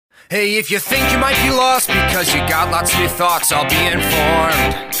Hey, if you think you might be lost because you got lots of new thoughts, I'll be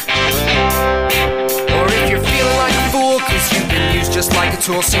informed. Or if you're feeling like a fool because you've been used just like a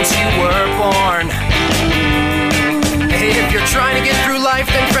tool since you were born. Hey, if you're trying to get through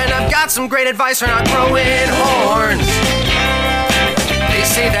life, then friend, I've got some great advice for not growing horns. They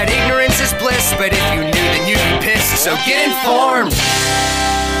say that ignorance is bliss, but if you knew, then you'd be pissed, so get informed.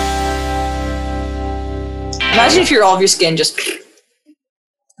 Imagine if all of your skin just...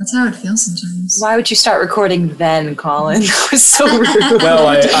 That's how it feels sometimes. Why would you start recording then, Colin? That was so rude. Well,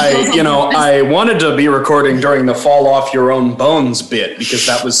 I wanted to be recording during the fall off your own bones bit because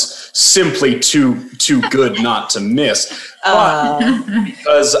that was simply too good not to miss. But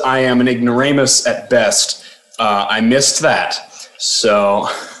because I am an ignoramus at best, I missed that. So,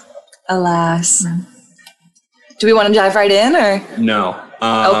 alas. Do we want to dive right in, or no?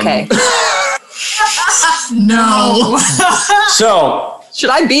 Okay. No. So. Should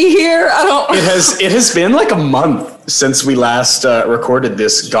I be here? I don't. It has been like a month since we last recorded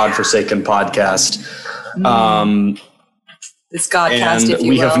this godforsaken podcast. This godcast, and if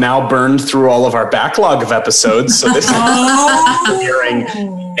you we will. have now burned through all of our backlog of episodes. So this is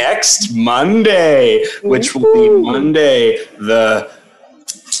premiering next Monday, which will be Monday, the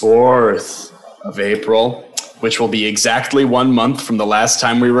 4th of April. Which will be exactly 1 month from the last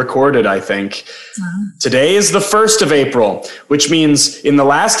time we recorded, I think. Wow. Today is the 1st of April, which means in the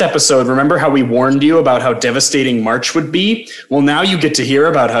last episode, remember how we warned you about how devastating March would be? Well, now you get to hear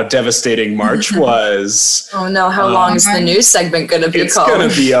about how devastating March was. Oh no, how long is the news segment going to be it's called? It's going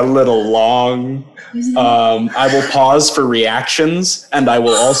to be a little long. I will pause for reactions, and I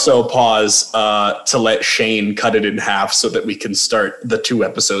will also pause to let Shane cut it in half so that we can start the 2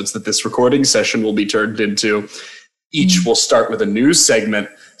 episodes that this recording session will be turned into. Each will start with a news segment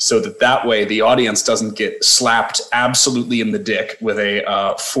so that way the audience doesn't get slapped absolutely in the dick with a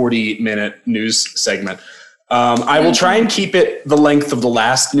 40-minute news segment. I will try and keep it the length of the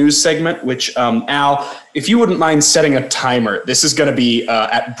last news segment, which, Al, if you wouldn't mind setting a timer, this is going to be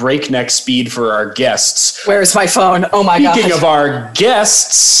at breakneck speed for our guests. Where's my phone? Oh my God. Speaking of our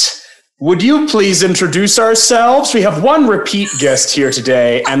guests, would you please introduce ourselves? We have one repeat guest here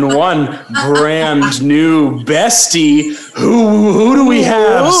today and one brand new bestie. Who do we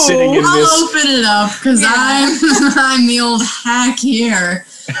have sitting in this? I'll open it up because I'm the old hack here.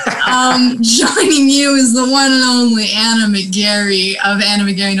 Joining you is the one and only Anna McGarry of Anna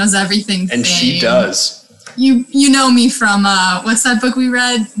McGarry Knows Everything fame. And she does. You know me from what's that book we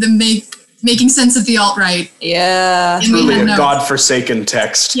read? Making Sense of the Alt-Right. Yeah. Truly a godforsaken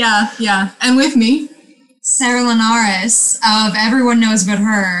text. Yeah. And with me, Sarah Linares of Everyone Knows But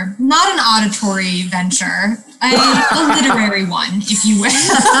Her. Not an auditory venture, a literary one, if you will.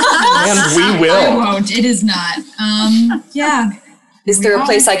 And we will. I won't. It is not. Yeah. Is there a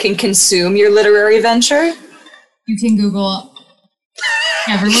place I can consume your literary venture? You can Google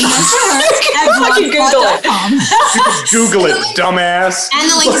Everyone Knows But Her. I can Google it. You can Google it, dumbass. And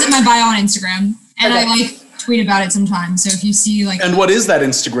the link is in my bio on Instagram. And I tweet about it sometimes. So if you see And what is that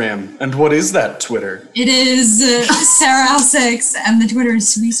Instagram? And what is that Twitter? It is Sarah L6 and the Twitter is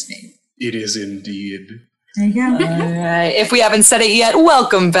Sweetspade. It is indeed. There you go. All right. If we haven't said it yet,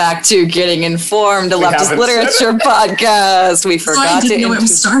 welcome back to Getting Informed, a leftist literature podcast. We forgot I didn't know it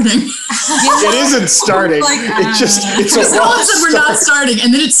was starting. It isn't starting. It's a someone said we're not starting,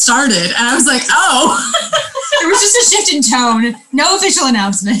 and then it started, and I was like, oh. There was just a shift in tone. No official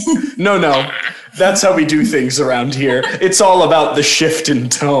announcement. No. That's how we do things around here. It's all about the shift in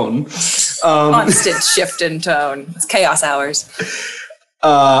tone. Constant shift in tone. It's chaos hours.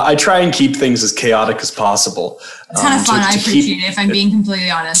 I try and keep things as chaotic as possible. It's kind of fun. I appreciate it, if I'm being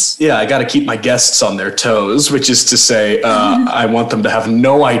completely honest. Yeah, I got to keep my guests on their toes, which is to say I want them to have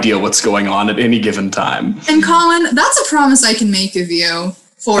no idea what's going on at any given time. And Colin, that's a promise I can make of you,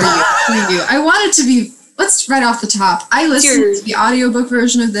 for you. I want it to be, let's right off the top, I listened to the audiobook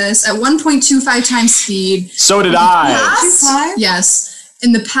version of this at 1.25 times speed. So did I. Yes.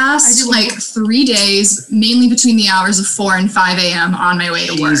 In the past, 3 days, mainly between the hours of 4 and 5 a.m. on my way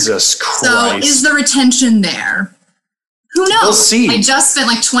to work. Jesus Christ. So is the retention there? Who knows? We'll see. I just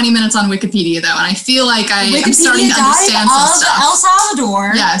spent 20 minutes on Wikipedia, though, and I feel like I'm starting to understand some stuff. El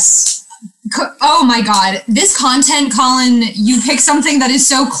Salvador. Yes. Oh my God. This content, Colin, you picked something that is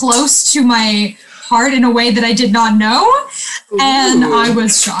so close to my heart in a way that I did not know, and I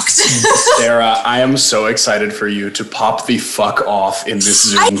was shocked. Sarah, I am so excited for you to pop the fuck off in this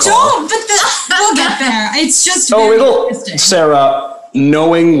Zoom call. I don't, but we'll get there. It's just very interesting. Sarah,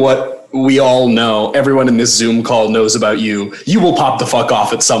 knowing what we all know, everyone in this Zoom call knows about you, you will pop the fuck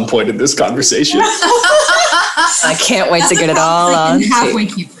off at some point in this conversation. I can't wait to get it all on. Halfway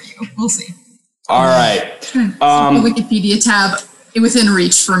cute for you. We'll see. All right. The Wikipedia tab within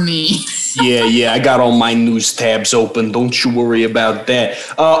reach for me. Yeah, I got all my news tabs open. Don't you worry about that.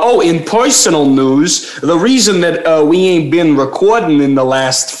 In personal news, the reason that we ain't been recording in the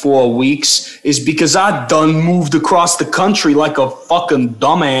last 4 weeks is because I done moved across the country like a fucking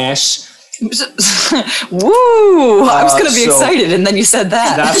dumbass. Woo! I was gonna be excited, and then you said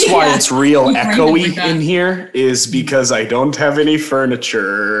that. That's why it's real echoey like that. in here, is because I don't have any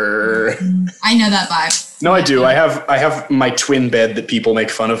furniture. I know that vibe. No, I do. I have my twin bed that people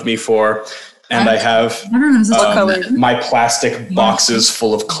make fun of me for, and I have my plastic boxes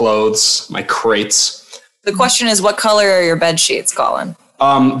full of clothes, my crates. The question is, what color are your bed sheets, Colin?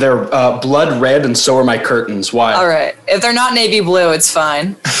 They're blood red, and so are my curtains. Why? All right. If they're not navy blue, it's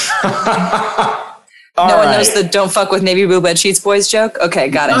fine. No one knows the "don't fuck with navy blue bed sheets" boys joke. Okay,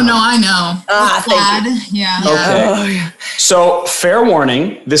 got it. Oh no, I know. Thank you. Yeah. Okay. Oh, yeah. So, fair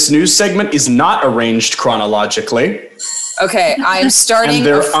warning: this news segment is not arranged chronologically, Okay, I'm starting. and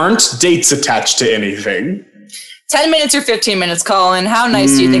there aren't dates attached to anything. 10 minutes or 15 minutes, Colin. How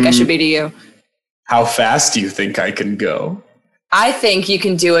nice do you think I should be to you? How fast do you think I can go? I think you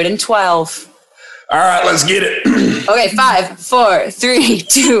can do it in 12. All right, let's get it. Okay, 5, 4, 3,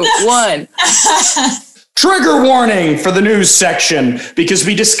 2, 1. Trigger warning for the news section, because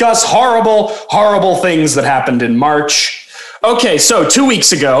we discuss horrible, horrible things that happened in March. Okay, so 2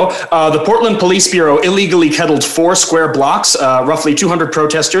 weeks ago, the Portland Police Bureau illegally kettled 4 square blocks, roughly 200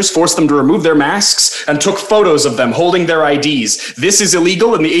 protesters, forced them to remove their masks, and took photos of them holding their IDs. This is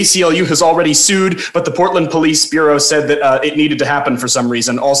illegal, and the ACLU has already sued, but the Portland Police Bureau said that it needed to happen for some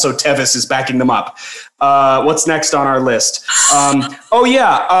reason. Also, Tevis is backing them up. What's next on our list? Another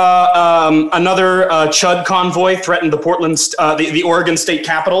Chud convoy threatened the the Oregon State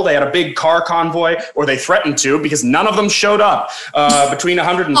Capitol. They had a big car convoy, or they threatened to, because none of them showed up. Between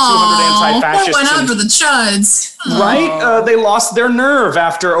 100 and 200 anti-fascists. What went on for the Chuds? Right? They lost their nerve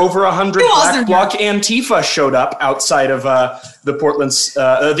after over 100 Black Bloc Antifa showed up outside of the Portland's,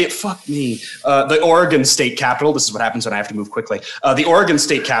 the Oregon State Capitol. This is what happens when I have to move quickly. The Oregon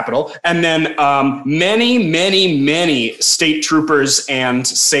State Capitol. And then many state troopers and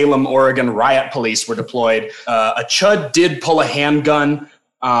Salem, Oregon riot police were deployed. A Chud did pull a handgun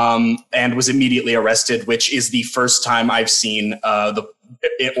and was immediately arrested, which is the first time I've seen the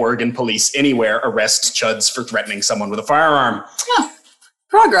Oregon police anywhere arrest Chuds for threatening someone with a firearm. Huh.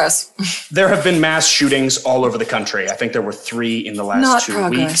 Progress. There have been mass shootings all over the country. I think there were 3 in the last 2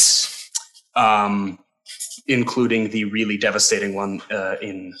 weeks, including the really devastating one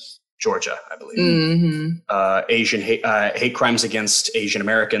in Georgia, I believe. Mm-hmm. Asian hate crimes against Asian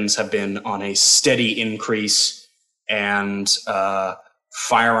Americans have been on a steady increase, and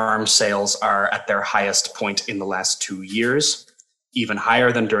firearm sales are at their highest point in the last 2 years, even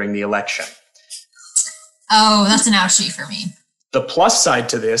higher than during the election. Oh, that's an ouchie for me. The plus side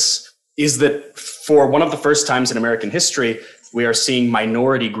to this is that for one of the first times in American history, we are seeing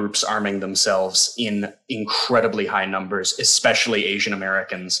minority groups arming themselves in incredibly high numbers, especially Asian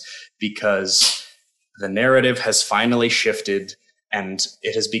Americans, because the narrative has finally shifted and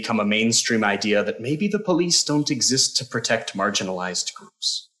it has become a mainstream idea that maybe the police don't exist to protect marginalized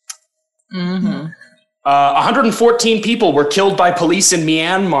groups. Mm-hmm. 114 people were killed by police in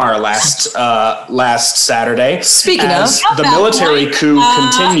Myanmar last Saturday. Speaking as of, the military coup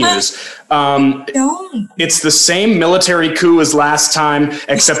continues. It's the same military coup as last time,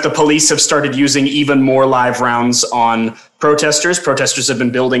 except the police have started using even more live rounds on protesters. Protesters have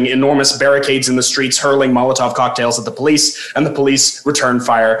been building enormous barricades in the streets, hurling Molotov cocktails at the police, and the police return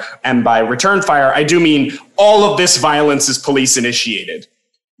fire. And by return fire, I do mean all of this violence is police initiated.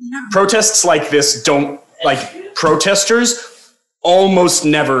 Protests like this protesters almost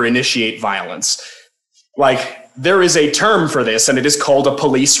never initiate violence. There is a term for this, and it is called a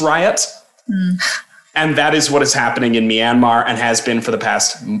police riot. And that is what is happening in Myanmar and has been for the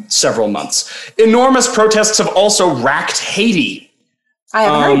past several months. Enormous protests have also racked Haiti. I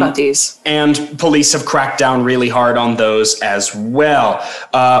haven't heard about these. And police have cracked down really hard on those as well.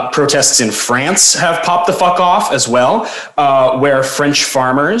 Protests in France have popped the fuck off as well, where French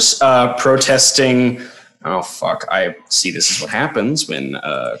farmers protesting... Oh, fuck. I see this is what happens when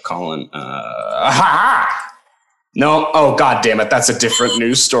Colin... No, oh, God damn it. That's a different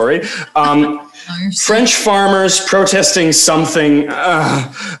news story. French farmers protesting something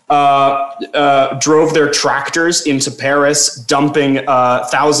drove their tractors into Paris, dumping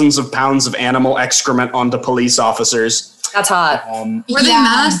thousands of pounds of animal excrement onto police officers. That's hot. Were they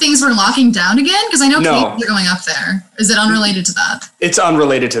mad things were locking down again? Because I know cases are going up there. Is it unrelated to that? It's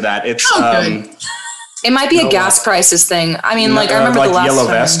unrelated to that. It's good. It might be a gas prices thing. I mean, I remember like the last Yellow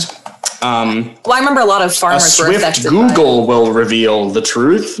time. Vest. Well, I remember a lot of farmers were affected. Google will reveal the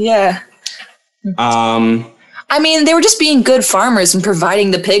truth. Yeah. I mean, they were just being good farmers and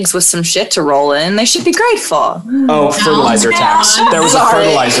providing the pigs with some shit to roll in. They should be grateful. Oh, fertilizer tax. There was a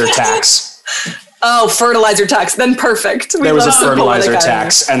fertilizer tax. Oh, fertilizer tax. Then perfect. There was a fertilizer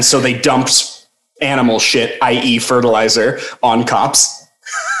tax, and so they dumped animal shit, i.e. fertilizer, on cops.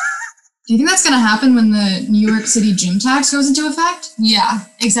 Do you think that's going to happen when the New York City gym tax goes into effect? Yeah,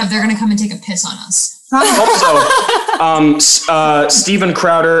 except they're going to come and take a piss on us. Also, Steven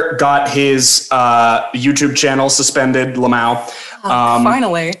Crowder got his YouTube channel suspended, Lamau.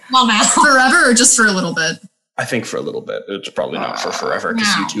 Finally. Well, now. Forever or just for a little bit? I think for a little bit. It's probably not for forever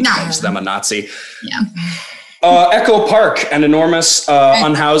because YouTube calls them a Nazi. Yeah. Echo Park, an enormous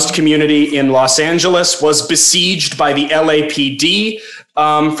unhoused community in Los Angeles, was besieged by the LAPD.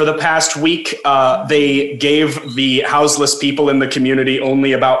 For the past week, they gave the houseless people in the community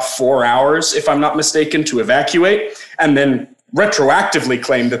only about 4 hours, if I'm not mistaken, to evacuate, and then retroactively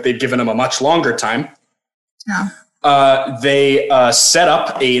claimed that they'd given them a much longer time. Yeah. They set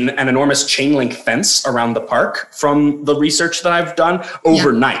up an enormous chain link fence around the park from the research that I've done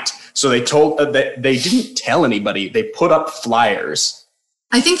overnight. Yeah. So they told that they didn't tell anybody. They put up flyers.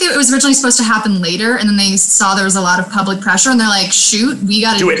 I think that it was originally supposed to happen later, and then they saw there was a lot of public pressure, and they're like, shoot, we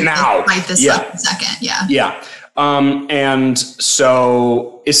got to do it now. Fight this up in a second. Yeah. Yeah. And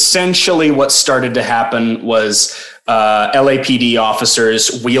so essentially what started to happen was LAPD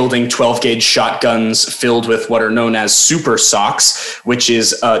officers wielding 12-gauge shotguns filled with what are known as super socks, which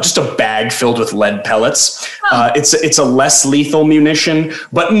is just a bag filled with lead pellets. It's a less lethal munition,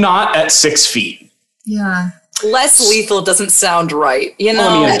 but not at 6 feet. Yeah. Less lethal doesn't sound right, you know?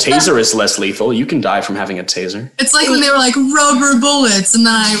 Well, I mean, a taser is less lethal. You can die from having a taser. It's like when they were like rubber bullets, and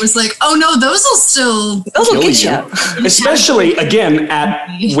then I was like, oh no, those will get you. Especially, again, at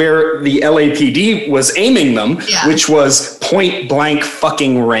where the LAPD was aiming them, which was point blank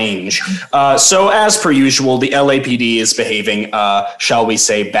fucking range. So as per usual, the LAPD is behaving, shall we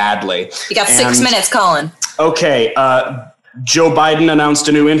say, badly. You got 6 minutes, Colin. Okay, Joe Biden announced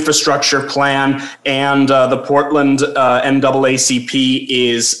a new infrastructure plan, and the Portland NAACP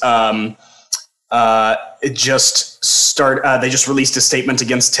is they just released a statement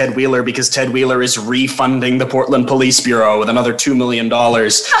against Ted Wheeler because Ted Wheeler is refunding the Portland Police Bureau with another $2 million,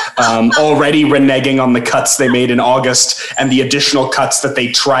 already reneging on the cuts they made in August and the additional cuts that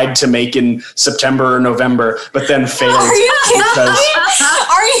they tried to make in September or November, but then failed. Are you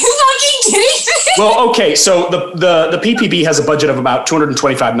fucking kidding me? Well, okay, so the PPB has a budget of about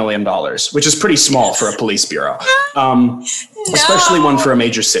 $225 million, which is pretty small for a police bureau, especially one for a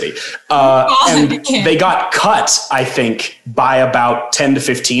major city. And they got cut, I think, by about 10 to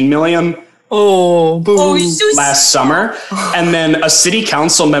 15 million. Last summer. And then a city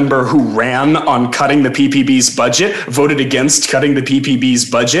council member who ran on cutting the PPB's budget voted against cutting the PPB's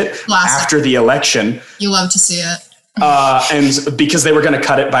budget after the election. You love to see it. And because they were going to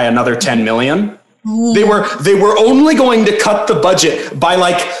cut it by another 10 million. Ooh. They were only going to cut the budget by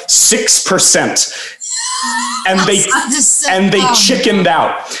like 6%. And they chickened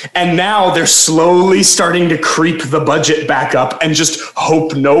out. And now they're slowly starting to creep the budget back up and just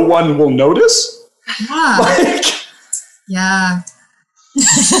hope no one will notice. Yeah. Yeah.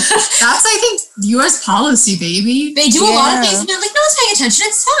 That's, I think, U.S. policy, baby. They do a lot of things and they're like, no one's paying attention.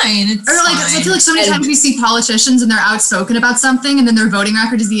 It's fine. I feel like so many times we see politicians and they're outspoken about something and then their voting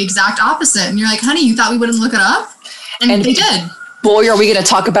record is the exact opposite. And you're like, honey, you thought we wouldn't look it up? And they did. Boy, are we going to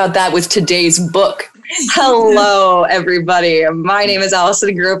talk about that with today's book. Hello, everybody. My name is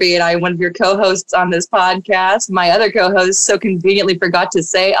Allison Gropey, and I'm one of your co-hosts on this podcast. My other co-host so conveniently forgot to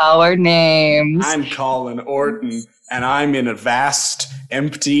say our names. I'm Colin Orton, and I'm in a vast,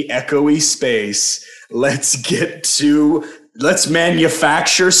 empty, echoey space. Let's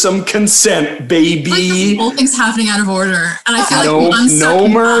manufacture some consent, baby. Like the whole thing's happening out of order, and I feel like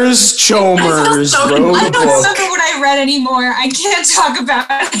Nomers, chomers, I don't remember what I read anymore. I can't talk about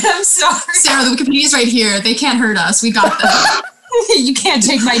it. I'm sorry. Sarah, the Wikipedia's right here. They can't hurt us. We got them. You can't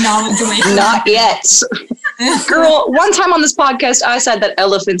take my knowledge away from Not yet. Girl, one time on this podcast, I said that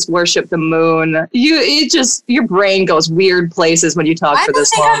elephants worship the moon. Your brain goes weird places when you talk for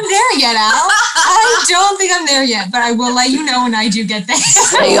this long. I don't think I'm there yet, Al. I don't think I'm there yet, but I will let you know when I do get there.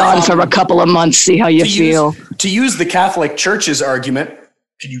 Stay on for a couple of months, see how you feel. To use the Catholic Church's argument,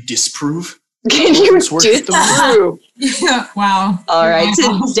 can you disprove? Can you disprove? Yeah. Wow. All right,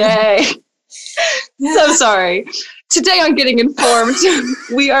 today. So sorry. Today on Getting Informed,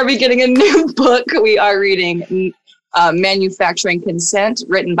 we are beginning a new book. We are reading Manufacturing Consent,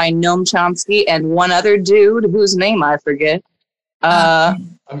 written by Noam Chomsky and one other dude whose name I forget.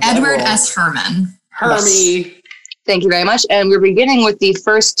 Edward S. Herman. Hermie. Yes. Thank you very much. And we're beginning with the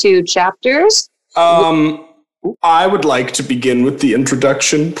first 2 chapters. I would like to begin with the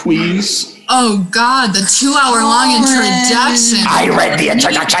introduction, please. Oh God, the 2-hour-long introduction. I read the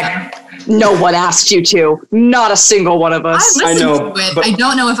introduction. No one asked you to. Not a single one of us. I listened know, to it. but- I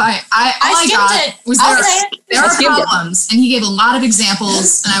don't know if I skimmed it. was I'll there. say it. There I are skimmed it. problems, and he gave a lot of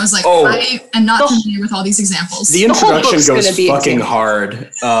examples, and I was like, Oh. I am not familiar with all these examples. The The whole introduction book's goes gonna be fucking example.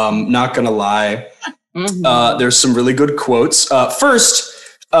 hard. Not gonna lie. Mhm. There's some really good quotes. First,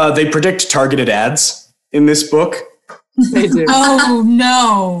 they predict targeted ads in this book, They do. Oh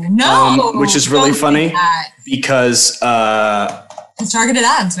no! which is really Don't say funny that. because It's targeted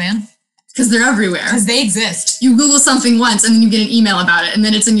ads, man, Because they're everywhere. because they exist. You Google something once, and then you get an email about it, and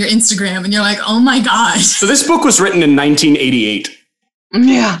then it's in your Instagram, and you're like, oh my God. so this book was written in 1988,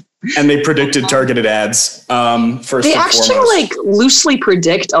 Yeah. and they predicted targeted ads. First, They and actually foremost. loosely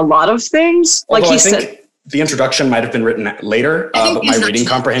predict a lot of things. Like Although he I think said. the introduction might have been written later, I think but the my reading introduction-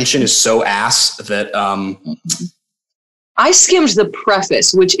 comprehension is so ass that I skimmed the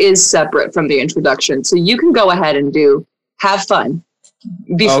preface, which is separate from the introduction. So you can go ahead and have fun.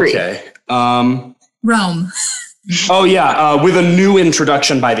 Be free. okay. Rome. Oh yeah, with a new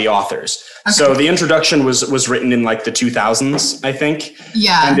introduction by the authors. Okay. So the introduction was written in like the 2000s, I think,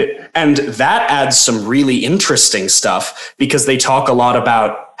 Yeah. and that adds some really interesting stuff because they talk a lot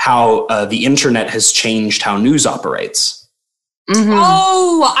about how the internet has changed how news operates. Mhm.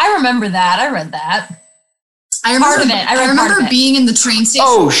 Oh, I remember that. I read that. I Part remember, of it. I read remember part of it. being in the train station.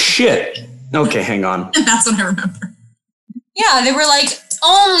 Oh shit! Okay, hang on. That's what I remember. Yeah, they were like,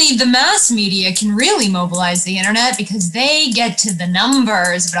 only the mass media can really mobilize the internet because they get to the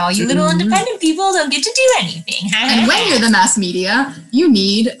numbers, but all you little independent people don't get to do anything. And when you're the mass media, you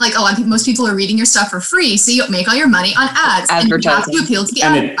need, like, most people are reading your stuff for free, so you make all your money on ads. And you have Advertising. to appeal to the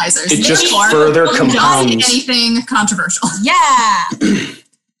And advertisers. it just Therefore, further don't say compounds. anything controversial. Yeah.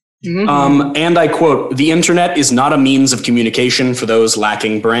 Mhm. And I quote, "The internet is not a means of communication for those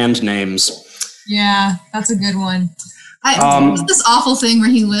lacking brand names." Yeah, that's a good one. There's this awful thing where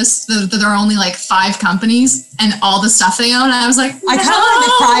he lists that there are only like 5 companies and all the stuff they own. And I was like, I kind of wanted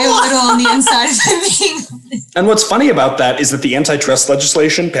to cry a little on the inside if I'm being honest. And what's funny about that is that the antitrust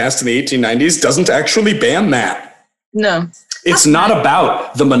legislation passed in the 1890s doesn't actually ban that. No. It's not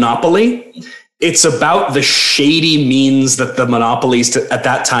about the monopoly. It's about the shady means that the monopolies at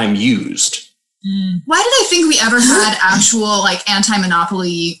that time used. why did I think we ever had actual like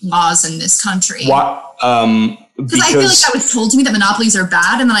anti-monopoly laws in this country? What? Because I feel like that was told to me that monopolies are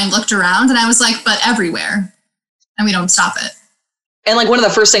bad, and then I looked around and I was like, but everywhere, and we don't stop it. And like one of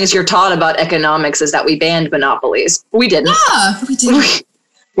the first things you're taught about economics is that we banned monopolies. We didn't. Yeah, we did.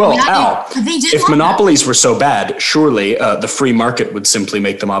 well, Yeah, Al, They did if want monopolies were so bad, surely the free market would simply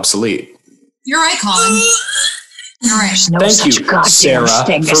make them obsolete. that. You're right, Colin. You're right. No Thank such you, goddamn Sarah,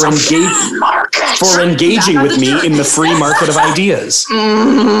 thing as for a engaging market. for engaging with me in the free market of ideas.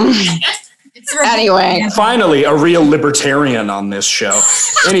 It's Anyway. Finally, a real libertarian on this show.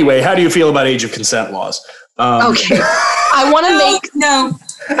 Anyway, how do you feel about age of consent laws? Okay. I want to make No,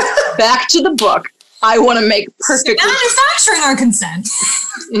 back to the book. I want to make perfectly manufacturing our consent.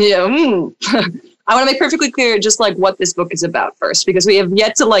 yeah. I want to make perfectly clear just like what this book is about first, because we have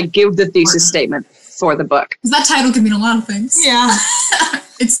yet to like give the thesis statement for the book. Because that title can mean a lot of things. Yeah.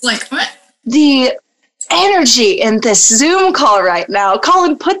 It's like, what? The energy in this Zoom call right now.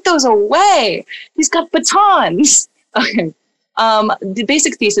 Colin, put those away. He's got batons. Okay. The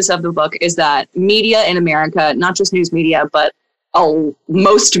basic thesis of the book is that media in America, not just news media, but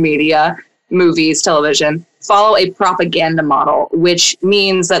most media, movies, television, follow a propaganda model, which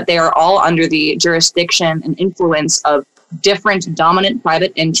means that they are all under the jurisdiction and influence of different dominant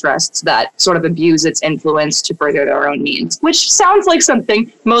private interests that sort of abuse its influence to further their own means, which sounds like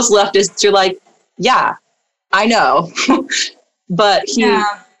something most leftists are like, yeah, I know. But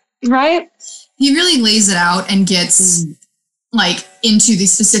right? He really lays it out and gets like into the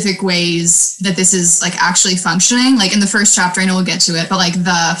specific ways that this is like actually functioning. Like in the first chapter, I know we'll get to it, but like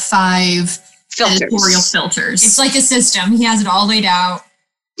the 5 editorial filters. It's like a system. He has it all laid out.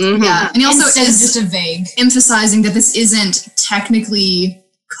 Mhm. Yeah, and he also Instead of is just a vague. emphasizing that this isn't technically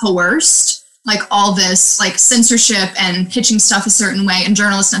coerced. Like all this like censorship and pitching stuff a certain way, and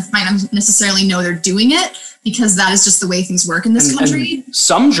journalists might not necessarily know they're doing it because that is just the way things work in this country. And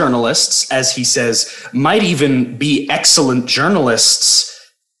some journalists, as he says, might even be excellent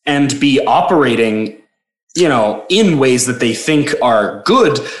journalists and be operating, you know, in ways that they think are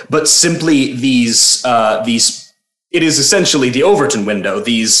good, but simply these it is essentially the Overton window.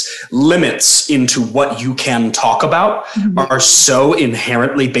 These limits into what you can talk about are so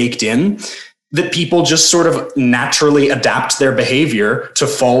inherently baked in that people just sort of naturally adapt their behavior to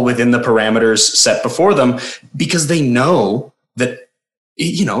fall within the parameters set before them, because they know that,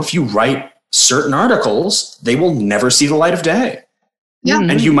 you know, if you write certain articles, they will never see the light of day. Yeah.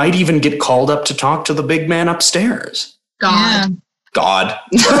 And you might even get called up to talk to the big man upstairs. God. God.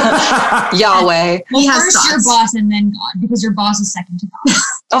 Yahweh. Well, He has first your thoughts. boss and then God, because your boss is second to God.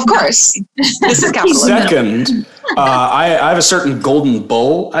 Of course. This is capitalism. Second, I have a certain golden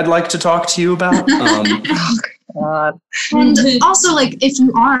bull I'd like to talk to you about. God. And also, like, if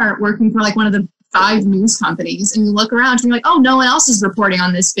you are working for like one of the 5 news companies and you look around and you're like, oh, no one else is reporting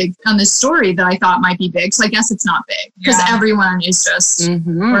on this story that I thought might be big. So I guess it's not big because Yeah. everyone is just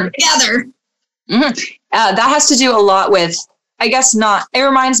we're together. That has to do a lot with, I guess not, it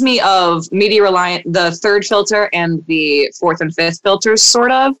reminds me of Media Reliant, the 3rd filter and the 4th and 5th filters,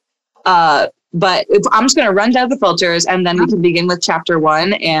 sort of. But I'm just going to run down the filters and then we can begin with chapter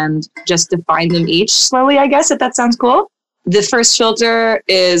 1 and just define them each slowly, I guess, if that sounds cool. The first filter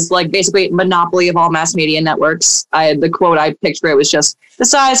is like basically monopoly of all mass media networks. The quote I picked for it was just the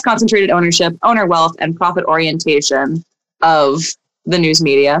size, concentrated ownership, owner wealth, and profit orientation of the news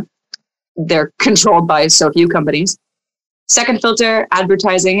media. They're controlled by so few companies. Second filter,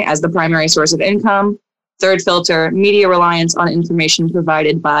 advertising as the primary source of income. Third filter, media reliance on information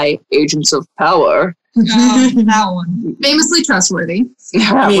provided by agents of power. That one. Famously trustworthy.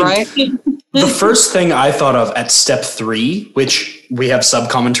 mean, Right? The first thing I thought of at step 3, which we have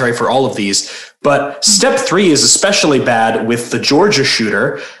sub-commentary for all of these, but step 3 is especially bad with the Georgia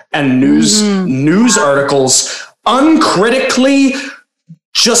shooter and news articles uncritically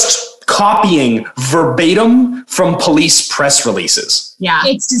just copying verbatim from police press releases. Yeah.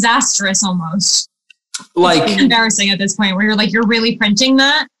 It's disastrous almost. Like, It's embarrassing at this point where you're like, you're really printing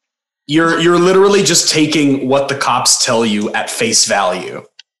that? you're literally just taking what the cops tell you at face value.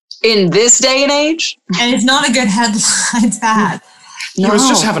 In this day and age? And it's not a good headline. It's bad. He was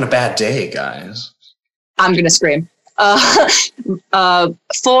just having a bad day, guys. I'm going to scream. And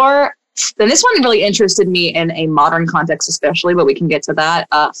this one really interested me in a modern context, especially, but we can get to that.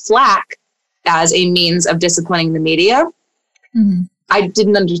 Flack as a means of disciplining the media. Mhm. I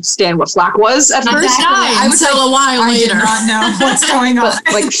didn't understand what flack was at first. I was until a while I did later. not know what's going on.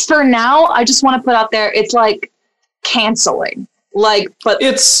 But like for now, I just want to put out there, it's like canceling. Like, but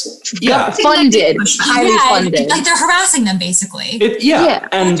It's, funded, highly funded. Like they're harassing them basically. Yeah.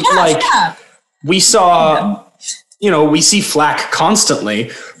 And Yeah, like, yeah. we saw, we see flack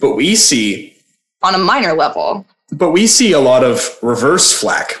constantly, but we see On a minor level. a lot of reverse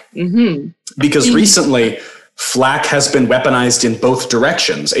flack. Mm-hmm. Because recently, flack has been weaponized in both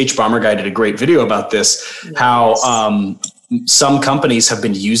directions. H. Bomber Guy did a great video about this, how some companies have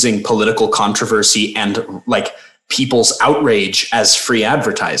been using political controversy and like people's outrage as free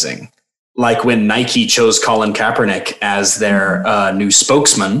advertising. Like when Nike chose Colin Kaepernick as their new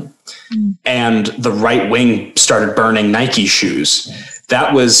spokesman and the right wing started burning Nike shoes.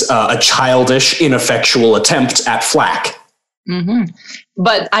 That was a childish, ineffectual attempt at flack. Mm-hmm.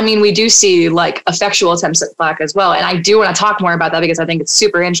 But I mean, we do see like effectual attempts at flack as well. And I do want to talk more about that because I think it's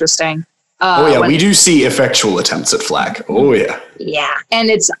super interesting. We do see effectual attempts at flack. Oh yeah. Yeah.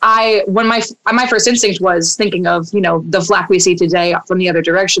 And my first instinct was thinking of, the flack we see today from the other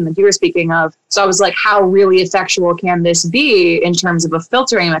direction that you were speaking of. So I was like, how really effectual can this be in terms of a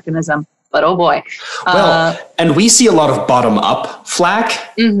filtering mechanism? But oh boy. And we see a lot of bottom up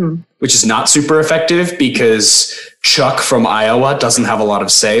flack, which is not super effective because Chuck from Iowa doesn't have a lot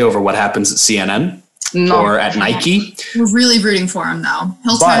of say over what happens at CNN or at Nike. We're really rooting for him, though.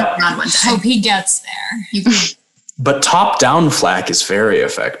 He'll turn it around one day. Hope he gets there. But top down flack is very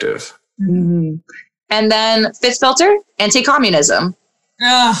effective. Mm-hmm. And then fifth filter, anti-communism.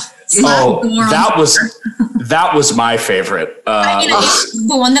 Ugh. That was my favorite. It's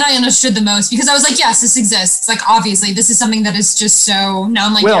the one that I understood the most because I was like, yes, this exists. Like, obviously, this is something that is just so. Now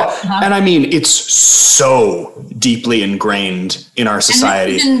I'm like, and I mean, it's so deeply ingrained in our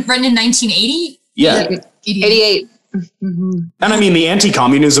society. And this has been written in 1980. Yeah, 88. Mm-hmm. And I mean, the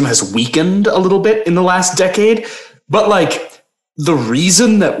anti-communism has weakened a little bit in the last decade, but like the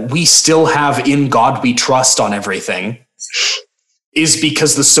reason that we still have "In God We Trust" on everything is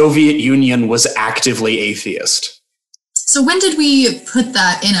because the Soviet Union was actively atheist. So when did we put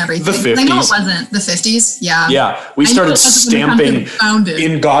that in everything? The 50s. I know it wasn't the 50s. Yeah. Yeah. We started stamping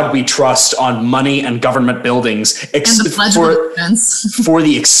 "In God We Trust" on money and government buildings and the Pledge of Allegiance. For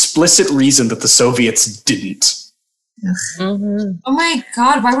the explicit reason that the Soviets didn't. Oh my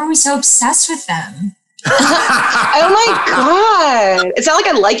God, why were we so obsessed with them? Oh my god! It's not like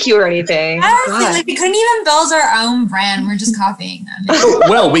I like you or anything. Honestly, like we couldn't even build our own brand. We're just copying them.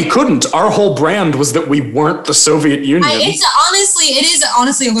 Well, we couldn't. Our whole brand was that we weren't the Soviet Union. It is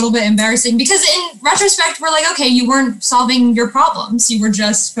honestly a little bit embarrassing because in retrospect, we're like, okay, you weren't solving your problems. You were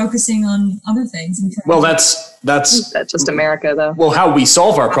just focusing on other things. Well, that's just America, though. Well, how we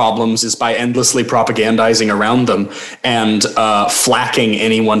solve our problems is by endlessly propagandizing around them and flacking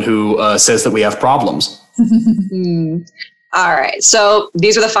anyone who says that we have problems. All right. So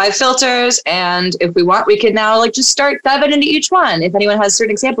these are the 5 filters. And if we want, we can now like just start diving into each one. If anyone has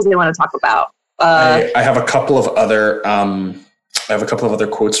certain examples they want to talk about. I have a couple of other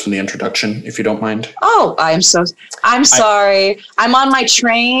quotes from the introduction, if you don't mind. Oh, I'm sorry. I'm on my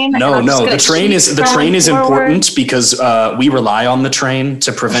train. No. The train is important because we rely on the train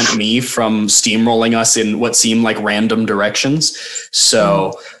to prevent me from steamrolling us in what seem like random directions.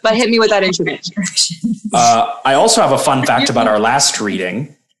 So, but hit me with that introduction. I also have a fun fact about our last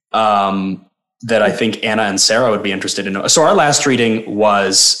reading that I think Anna and Sarah would be interested in. So our last reading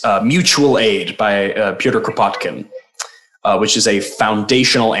was Mutual Aid by Pyotr Kropotkin. Which is a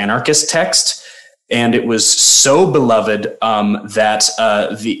foundational anarchist text, and it was so beloved that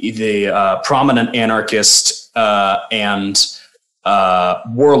the prominent anarchist and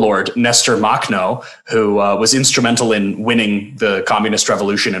warlord Nestor Makhno, who was instrumental in winning the communist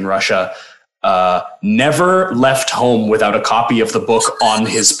revolution in Russia, never left home without a copy of the book on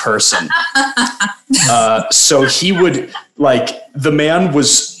his person. So he would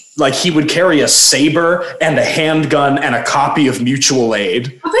he would carry a saber and a handgun and a copy of Mutual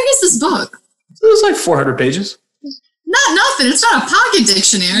Aid. How big is this book? It was like 400 pages. Not nothing. It's not a pocket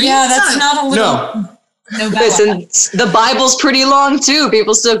dictionary. Yeah, that's not a little. No. Listen, the Bible's pretty long too.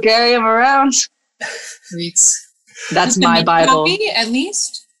 People still carry them around. Sweets. That's my Bible. Copy, at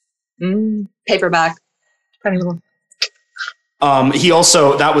least. Paperback. He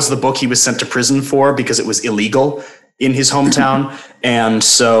also, that was the book he was sent to prison for because it was illegal in his hometown. And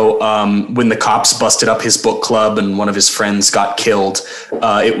so when the cops busted up his book club and one of his friends got killed,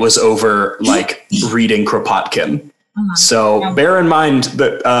 it was over like reading Kropotkin. So bear in mind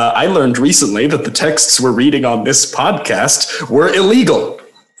that I learned recently that the texts we're reading on this podcast were illegal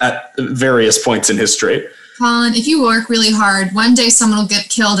at various points in history. Colin, if you work really hard, one day someone will get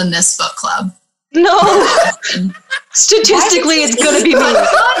killed in this book club. No. Statistically, it's going to be me.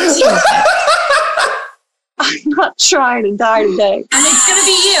 I'm not trying to die today. And it's going to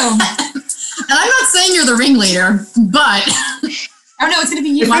be you. And I'm not saying you're the ringleader, but... Oh, no, it's going to be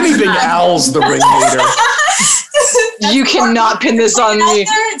you. If anything, Al's the ringleader. You cannot pin this on me.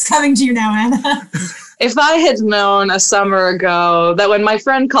 It's coming to you now, Anna. If I had known a summer ago that when my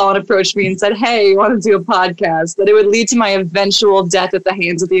friend Colin approached me and said, hey, you want to do a podcast, that it would lead to my eventual death at the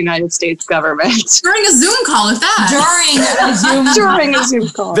hands of the United States government. During a Zoom call, if that. During a Zoom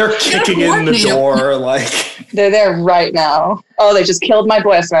call. They're kicking in the door, like... They're there right now. Oh, they just killed my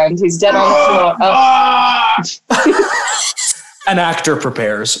boyfriend. He's dead on the floor. Oh. An actor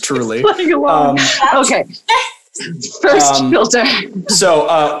prepares, truly. Okay. First filter. So,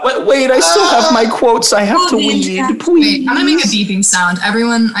 wait, I still have my quotes I have to read, please. Wait, I'm going to make a beeping sound.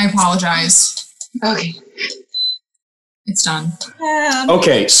 Everyone, I apologize. Okay. It's done.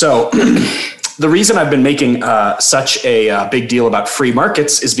 Okay, so the reason I've been making such a big deal about free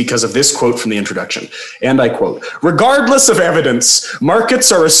markets is because of this quote from the introduction. And I quote, regardless of evidence,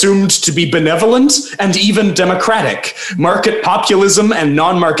 markets are assumed to be benevolent and even democratic. Market populism and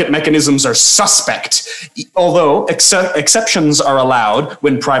non-market mechanisms are suspect, although exceptions are allowed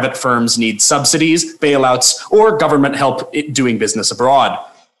when private firms need subsidies, bailouts, or government help doing business abroad.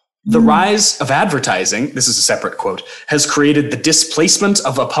 The rise of advertising, this is a separate quote, has created the displacement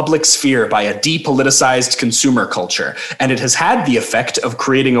of a public sphere by a depoliticized consumer culture, and it has had the effect of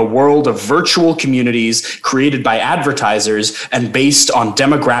creating a world of virtual communities created by advertisers and based on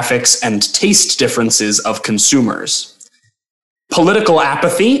demographics and taste differences of consumers. Political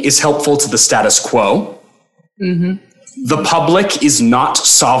apathy is helpful to the status quo. The public is not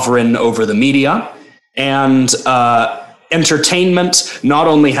sovereign over the media, and entertainment not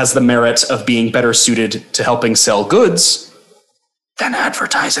only has the merit of being better suited to helping sell goods than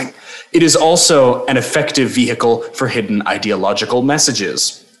advertising, it is also an effective vehicle for hidden ideological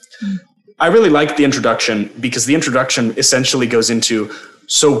messages. I really like the introduction because the introduction essentially goes into,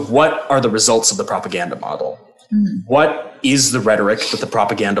 so what are the results of the propaganda model? What is the rhetoric that the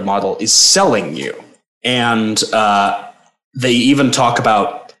propaganda model is selling you? And they even talk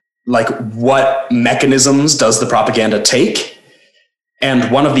about like what mechanisms does the propaganda take?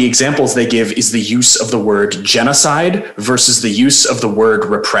 And one of the examples they give is the use of the word genocide versus the use of the word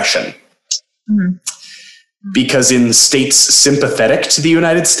repression. Because in states sympathetic to the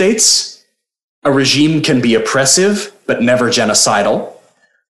United States, a regime can be oppressive but never genocidal,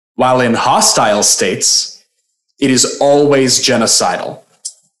 while in hostile states, it is always genocidal.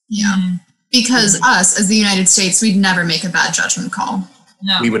 Yeah. Because us, as the United States, we'd never make a bad judgment call.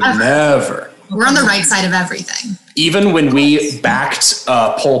 No. We would never. We're on the right side of everything. Even when we backed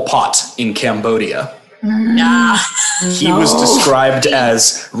Pol Pot in Cambodia, he was described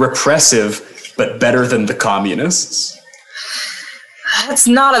as repressive, but better than the communists. That's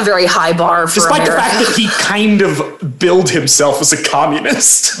not a very high bar for Despite America. the fact that he kind of billed himself as a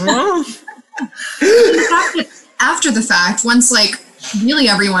communist. After the fact, once like really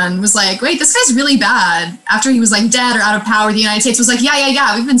everyone was like, wait, this guy's really bad. After he was like dead or out of power, the United States was like,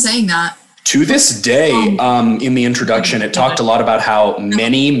 yeah, we've been saying that. To this day, in the introduction, it talked a lot about how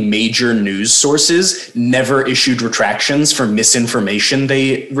many major news sources never issued retractions for misinformation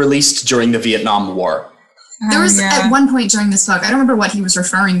they released during the Vietnam War. There was at one point during this book, I don't remember what he was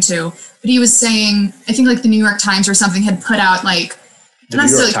referring to, but he was saying, I think like the New York Times or something had put out like, not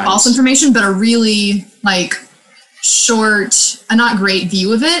necessarily false information, but a really like short, a not great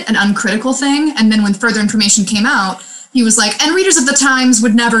view of it, an uncritical thing. And then when further information came out, he was like, and readers of the Times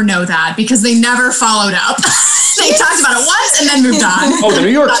would never know that because they never followed up. They talked about it once and then moved on. Oh, the New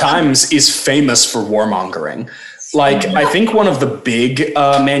York Times is famous for warmongering. Like, I think one of the big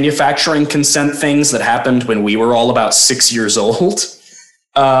manufacturing consent things that happened when we were all about 6 years old,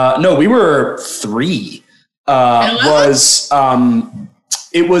 no, we were 3, was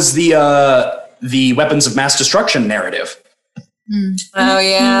it was the weapons of mass destruction narrative. Oh,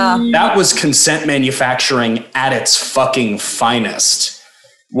 yeah. That was consent manufacturing at its fucking finest.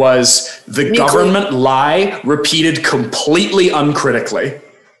 Was the government lie repeated completely uncritically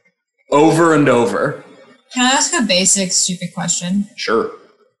over and over. Can I ask a basic, stupid question? Sure.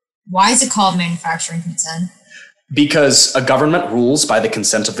 Why is it called manufacturing consent? Because a government rules by the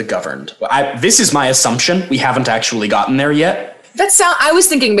consent of the governed. This is my assumption. We haven't actually gotten there yet. I was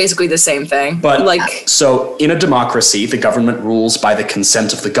thinking basically the same thing. But like, so in a democracy, the government rules by the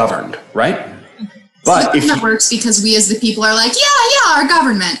consent of the governed, right? But if that works because we as the people are like, yeah, our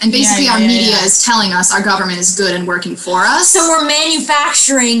government. And basically our media is telling us our government is good and working for us. So we're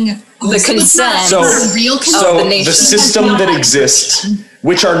manufacturing the consent. So, real consent so of the nation. the system that exists,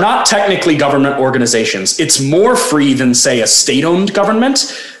 which are not technically government organizations, it's more free than, say, a state-owned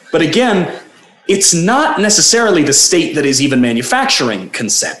government. But again, it's not necessarily the state that is even manufacturing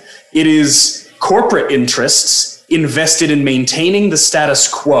consent. It is corporate interests invested in maintaining the status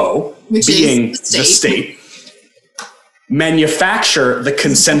quo, which being the state, manufacture the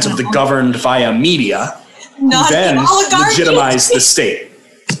consent of the governed via media, then legitimize the state.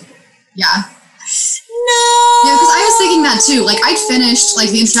 Yeah. No. Yeah, because I was thinking that too. Like I'd finished like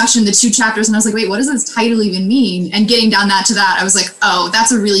the introduction, the 2 chapters, and I was like, wait, what does this title even mean? And getting down that to that, I was like, oh,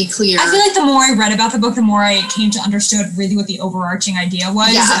 that's a really clear. I feel like the more I read about the book, the more I came to understand really what the overarching idea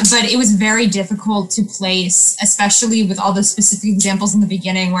was. Yeah. But it was very difficult to place, especially with all the specific examples in the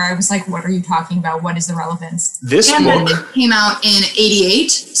beginning where I was like, what are you talking about? What is the relevance? This book book came out in '88.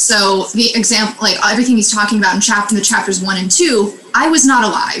 So the example, like everything he's talking about in the chapters 1 and 2, I was not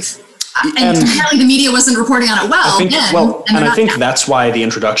alive. And apparently the media wasn't reporting on it well. I think that's why the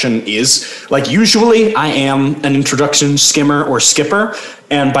introduction is, like, usually I am an introduction skimmer or skipper,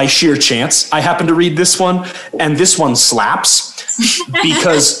 and by sheer chance, I happen to read this one, and this one slaps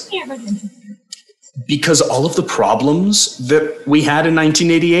because all of the problems that we had in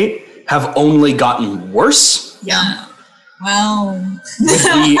 1988 have only gotten worse. Yeah. Well,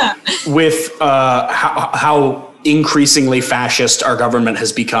 with how increasingly fascist our government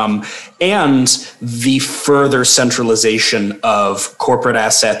has become, and the further centralization of corporate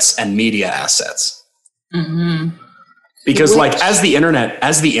assets and media assets. Mm-hmm. Because as the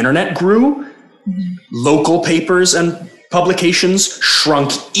internet grew, local papers and publications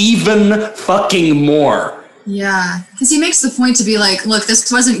shrunk even fucking more. Yeah, because he makes the point to be like, look,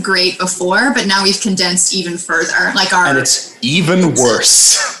 this wasn't great before, but now we've condensed even further. And it's even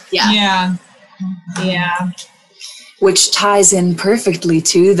worse. Yeah. Which ties in perfectly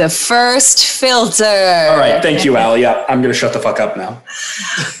to the first filter. All right, thank you, Al. Yeah, I'm going to shut the fuck up now.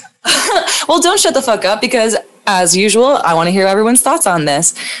 Well, don't shut the fuck up because, as usual, I want to hear everyone's thoughts on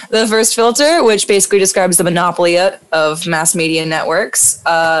this. The first filter, which basically describes the monopoly of mass media networks,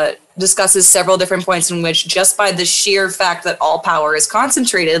 discusses several different points in which just by the sheer fact that all power is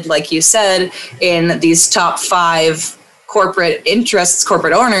concentrated, like you said, in these top 5 corporate interests,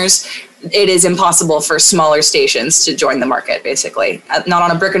 corporate owners, it is impossible for smaller stations to join the market, basically. Not on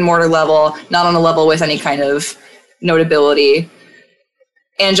a brick and mortar level, not on a level with any kind of notability.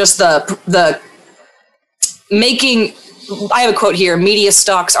 And just the I have a quote here, media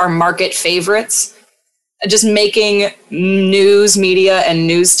stocks are market favorites. Just making news media and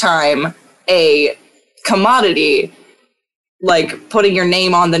news time a commodity, like putting your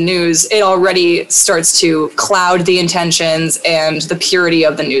name on the news, it already starts to cloud the intentions and the purity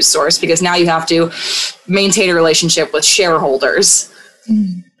of the news source, because now you have to maintain a relationship with shareholders.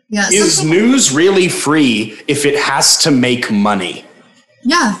 Yeah. Is news really free if it has to make money?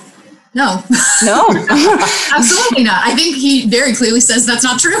 Yeah. No. No. Absolutely not. I think he very clearly says that's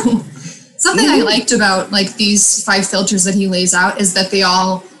not true. Something I liked about like these 5 filters that he lays out is that they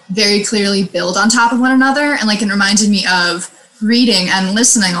all very clearly build on top of one another. And like it reminded me of reading and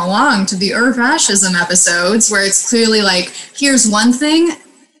listening along to the Fascism episodes where it's clearly like, here's one thing.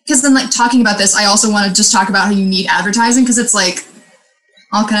 Because then like talking about this, I also want to just talk about how you need advertising because it's like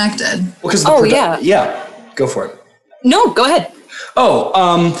all connected. Well, yeah, go for it. No, go ahead.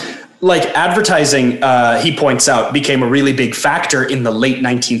 Like advertising, he points out, became a really big factor in the late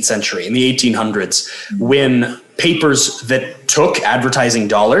 19th century, in the 1800s, when papers that took advertising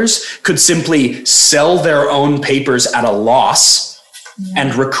dollars could simply sell their own papers at a loss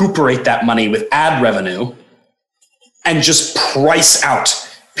and recuperate that money with ad revenue and just price out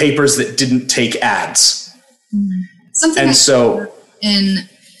papers that didn't take ads. Something And so in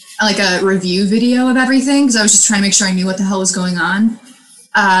like a review video of everything, because I was just trying to make sure I knew what the hell was going on.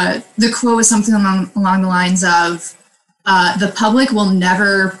 The quote was something along the lines of, the public will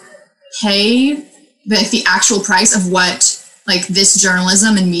never pay the actual price of what like this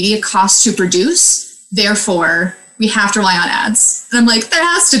journalism and media costs to produce. Therefore, we have to rely on ads. And I'm like, there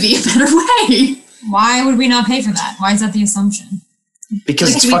has to be a better way. Why would we not pay for that? Why is that the assumption? because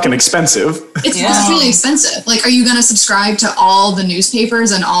Like, it's fucking expensive. It's really expensive. Like, are you going to subscribe to all the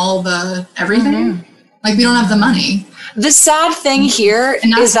newspapers and all the everything? Like, we don't have the money. The sad thing here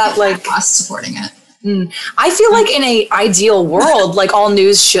And is that, like, us supporting it. I feel like in an ideal world, like, all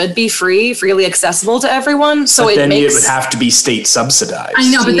news should be freely accessible to everyone. So But it then makes it would have to be state subsidized. I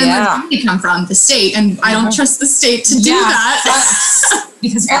know, but then Yeah. where does money come from? The state, and I don't trust the state to do that.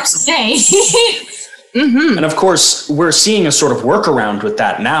 Because fuck stay. And of course, we're seeing a sort of workaround with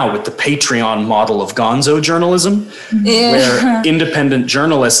that now with the Patreon model of gonzo journalism, where independent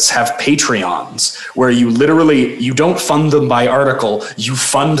journalists have Patreons, where you don't fund them by article, you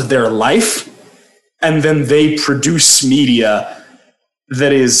fund their life, and then they produce media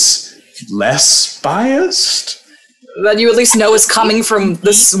that is less biased. that you at least know is coming from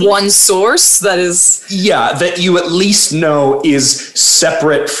this one source that is. Yeah, that you at least know is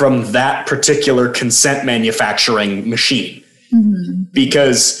separate from that particular consent manufacturing machine.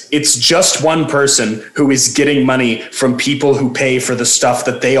 Because it's just one person who is getting money from people who pay for the stuff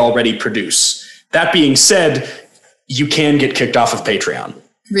that they already produce. That being said, you can get kicked off of Patreon.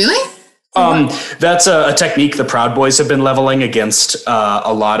 Really? That's a technique the Proud Boys have been leveling against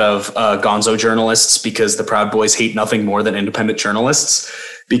a lot of gonzo journalists, because the Proud Boys hate nothing more than independent journalists,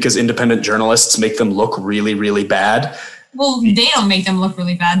 because independent journalists make them look really, really bad. Well, they don't make them look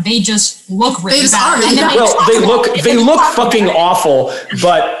really bad. They just look really just bad. are really And then bad. Well, they look fucking awful,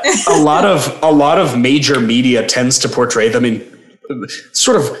 but a lot of major media tends to portray them in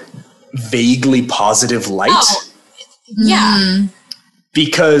sort of vaguely positive light. Oh, yeah.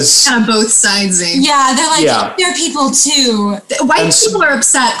 Because Kind of both sides. Yeah, they're like, Yeah. they're people too. White people are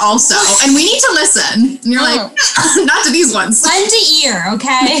upset also, and we need to listen. And you're like, not to these ones. Lend a ear,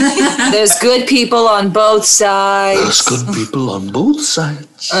 okay? There's good people on both sides. there's good people on both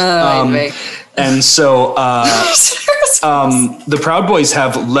sides. Anyway. And so the Proud Boys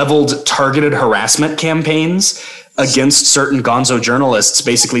have leveled targeted harassment campaigns against certain gonzo journalists,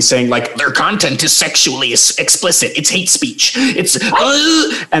 basically saying like their content is sexually explicit, it's hate speech, it's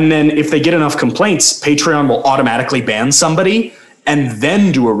and then if they get enough complaints, Patreon will automatically ban somebody and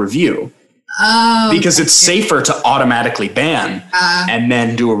then do a review. Because it's safer to automatically ban and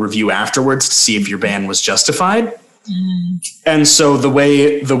then do a review afterwards to see if your ban was justified. And so the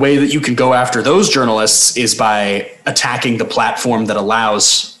way that you can go after those journalists is by attacking the platform that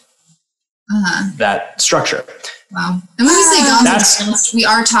allows that structure. Wow. And when we say That's- gonzo journalist, we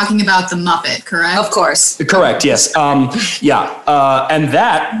are talking about the Muppet, correct? Of course. Correct. Yes. And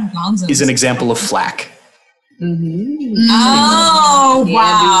that Gonzos. is an example of flack. Oh,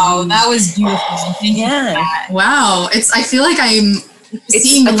 wow. That was beautiful. Thank you for Yeah. that. Wow. I feel like I'm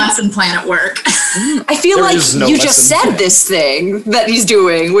seeing the lesson plan at work. I feel There like is no you just lesson. said this thing that he's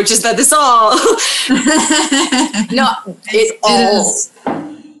doing, which is that this all.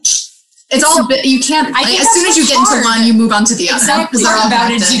 It's all, you can't, I like, think as that's soon as you what's get into hard. one, you move on to the other. Exactly. Because they're all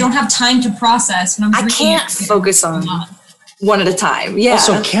About it, connected. you don't have time to process. When I'm I reading can't it. focus on one at a time. Yeah.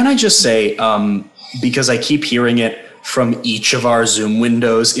 Also, can I just say, because I keep hearing it from each of our Zoom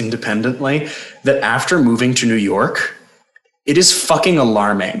windows independently, that after moving to New York, it is fucking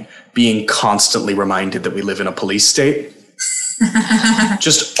alarming being constantly reminded that we live in a police state.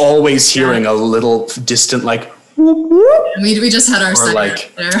 Just always hearing a little distant, like, We just had our second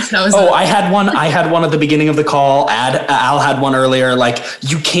like, there. That was I had one at the beginning of the call. Al had one earlier. Like,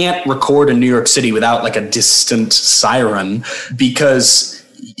 you can't record in New York City without like a distant siren, because,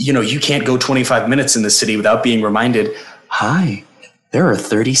 you know, you can't go 25 minutes in the city without being reminded, hi, there are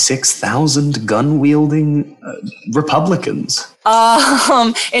 36,000 gun-wielding Republicans.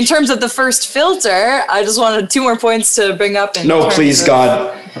 In terms of the first filter, I just wanted 2 more points to bring up. No, please,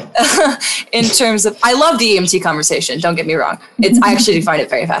 God. In terms of, I love the EMT conversation, don't get me wrong. I actually do find it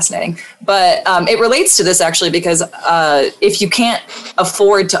very fascinating. But it relates to this actually, because if you can't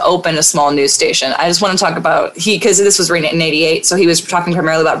afford to open a small news station, I just want to talk about, because this was written in 88, so he was talking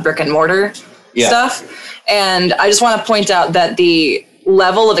primarily about brick and mortar stuff. And I just want to point out that the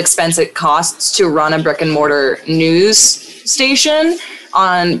level of expense it costs to run a brick and mortar news station,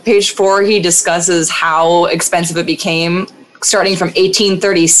 on page 4, he discusses how expensive it became starting from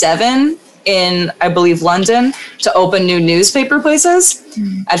 1837 in, I believe, London, to open new newspaper places.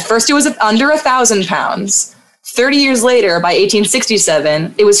 At first, it was under £1,000. 30 years later, by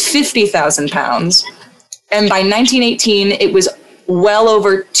 1867, it was £50,000. And by 1918, it was well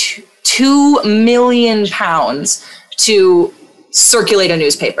over £2 million to circulate a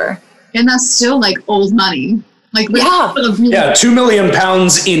newspaper. And that's still like old money. Like, yeah. £2 million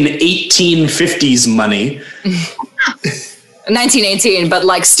in 1850s money. 1918, but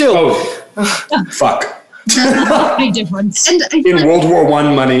like still. Oh, fuck. Big difference. And in World War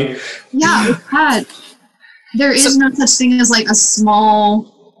I money. Yeah, there is no such thing as like a small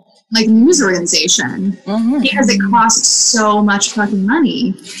like news organization, because it costs so much fucking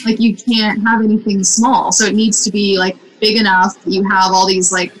money. Like, you can't have anything small, so it needs to be like big enough that you have all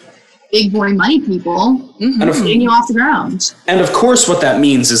these like big boy money people getting you off the ground. And of course, what that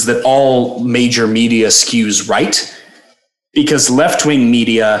means is that all major media skews right, because left-wing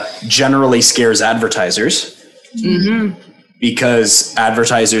media generally scares advertisers, because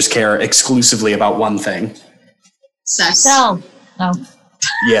advertisers care exclusively about one thing. Sex. Sell. Oh.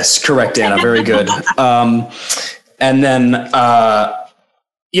 Yes, correct, Anna. Very good. And then,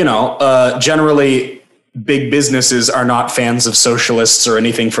 generally, big businesses are not fans of socialists or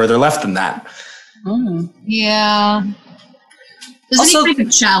anything further left than that. Yeah. There's Also, any kind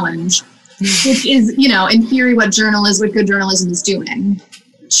of challenge, which is, in theory, what good journalism is doing.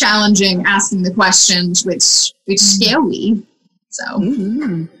 Challenging, asking the questions, which scare we. So.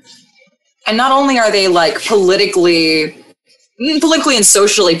 And not only are they like politically and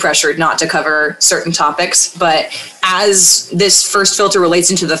socially pressured not to cover certain topics, but as this first filter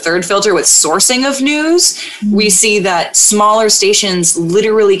relates into the third filter with sourcing of news, we see that smaller stations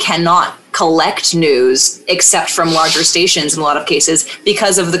literally cannot collect news except from larger stations in a lot of cases,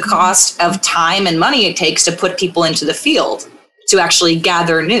 because of the cost of time and money it takes to put people into the field to actually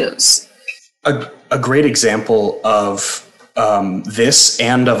gather news. A great example of this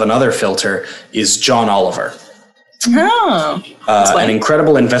and of another filter is John Oliver. An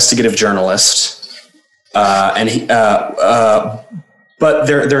incredible investigative journalist, but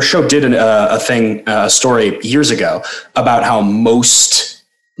their show did a story years ago about how most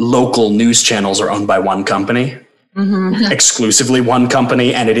local news channels are owned by one company, exclusively one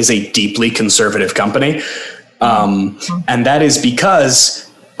company, and it is a deeply conservative company, and that is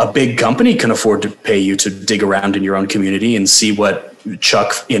because a big company can afford to pay you to dig around in your own community and see what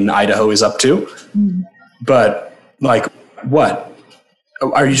Chuck in Idaho is up to, but like, what?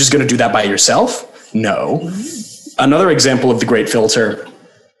 Are you just going to do that by yourself? No. Another example of the great filter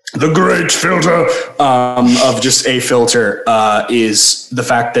of just a filter is the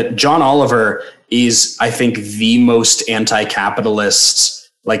fact that John Oliver is, I think, the most anti-capitalist,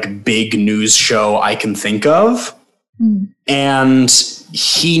 like, big news show I can think of. And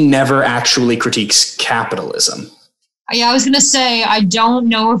he never actually critiques capitalism. Yeah, I was going to say, I don't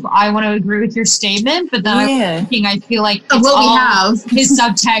know if I want to agree with your statement, but then I feel like it's all his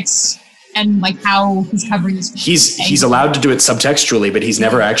subtext and like how he's covering his. He's allowed to do it subtextually, but he's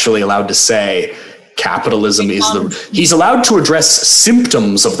never actually allowed to say capitalism is he's allowed to address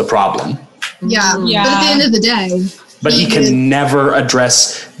symptoms of the problem. Yeah. But at the end of the day. But he can never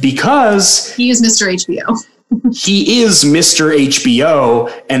address, because he is Mr. HBO. He is Mr.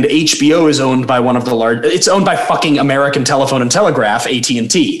 HBO, and HBO is owned by it's owned by fucking American Telephone and Telegraph,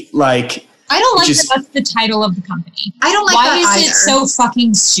 AT&T. Like, I don't like that that's the title of the company. I don't like Why that either. Why is it so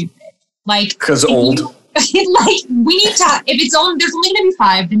fucking stupid? Like, because old. Like, we need to, if it's only, there's only going to be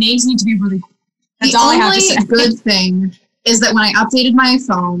 5, the names need to be really cool. That's all I have to say. The only good thing is that when I updated my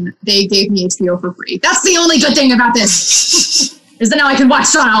phone, they gave me HBO for free. That's the only good thing about this. Is that now I can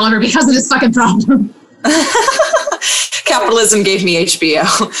watch John Oliver because of this fucking problem. Capitalism gave me HBO.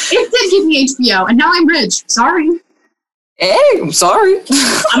 It did give me HBO, and now I'm rich. Sorry. Hey, I'm sorry.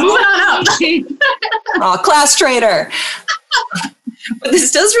 I'm moving on up. Oh, class traitor. But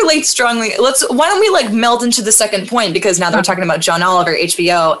this does relate strongly. Why don't we like meld into the second point? Because now that we're talking about John Oliver,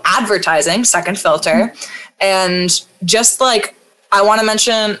 HBO, advertising, second filter. And just like, I want to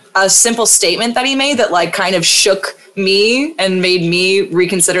mention a simple statement that he made that like kind of shook me and made me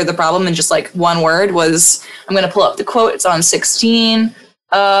reconsider the problem in just like one word was, I'm going to pull up the quote. It's on 16.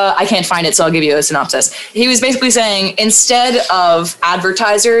 I can't find it, so I'll give you a synopsis. He was basically saying, instead of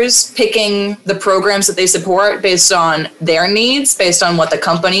advertisers picking the programs that they support based on their needs, based on what the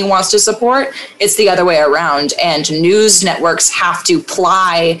company wants to support, it's the other way around. And news networks have to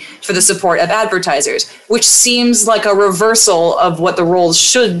ply for the support of advertisers, which seems like a reversal of what the roles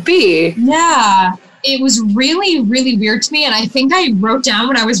should be. Yeah. It was really, really weird to me. And I think I wrote down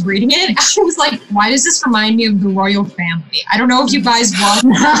when I was reading it, I was like, why does this remind me of the royal family? I don't know if you guys watched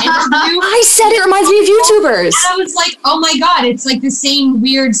that interview. I said it reminds me of YouTubers. And I was like, oh my God, it's like the same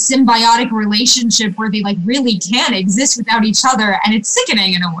weird symbiotic relationship where they like really can't exist without each other. And it's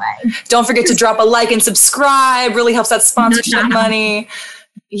sickening in a way. Don't forget to drop a like and subscribe. Really helps that sponsorship money.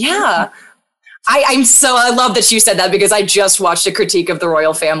 Yeah. I love that you said that because I just watched a critique of the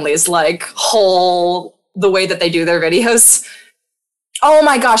royal family's like the way that they do their videos. Oh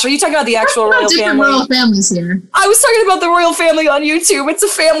my gosh, are you talking about the actual royal family? Royal families here. I was talking about the royal family on YouTube. It's a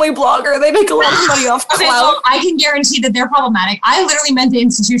family blogger. They make a lot of money off Okay, clout. well, I can guarantee that they're problematic. I literally meant the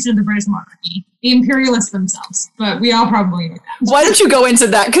institution of the British monarchy, the imperialists themselves, but we all probably knew that. Why don't you go into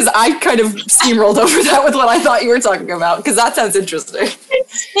that? Because I kind of steamrolled over that with what I thought you were talking about, because that sounds interesting.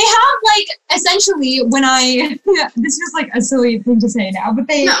 They have like essentially when this was like a silly thing to say now, but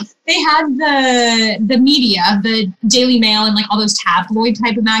they had the media, the Daily Mail and like all those tabloid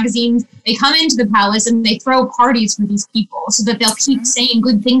type of magazines. They come into the palace and they throw parties for these people so that they'll keep saying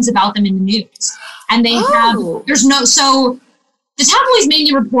good things about them in the news. And they so the tabloids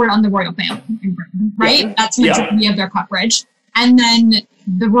mainly report on the royal family in Britain, right? Yeah. That's the majority of their coverage. And then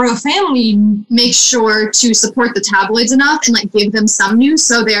the royal family makes sure to support the tabloids enough and like give them some news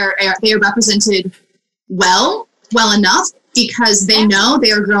so they are represented well enough because they know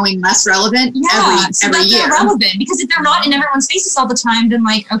they are growing less relevant every year. They're relevant because if they're not in everyone's faces all the time, then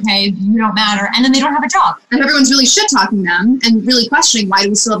like, okay, you don't matter. And then they don't have a job. And everyone's really shit talking them and really questioning why do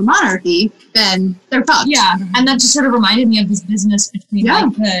we still have a monarchy, then they're fucked. Yeah. And that just sort of reminded me of this business between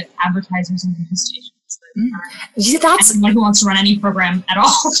like the advertisers and the stations. That's anyone who wants to run any program at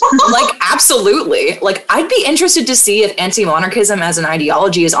all. Like, absolutely. Like, I'd be interested to see if anti-monarchism as an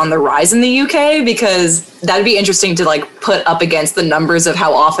ideology is on the rise in the UK, because that'd be interesting to like put up against the numbers of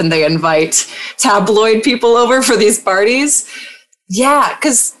how often they invite tabloid people over for these parties. Yeah,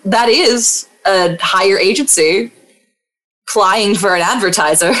 because that is a higher agency plying for an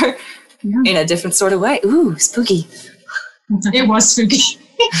advertiser in a different sort of way. Ooh, spooky. It was spooky.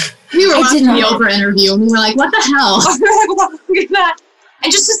 We were watching the Oprah interview and we were like, what the hell? Look at that.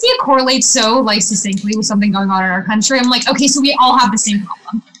 And just to see it correlate so like succinctly with something going on in our country, I'm like, okay, so we all have the same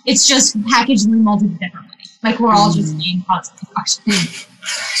problem. It's just packaged and molded differently. Like we're all just being constantly functioning.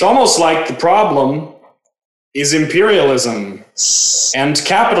 It's almost like the problem is imperialism and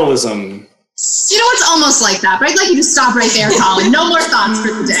capitalism. You know, it's almost like that, but I'd like you to stop right there, Colin. No more thoughts for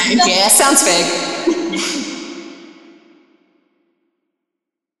today. Yeah, sounds fake.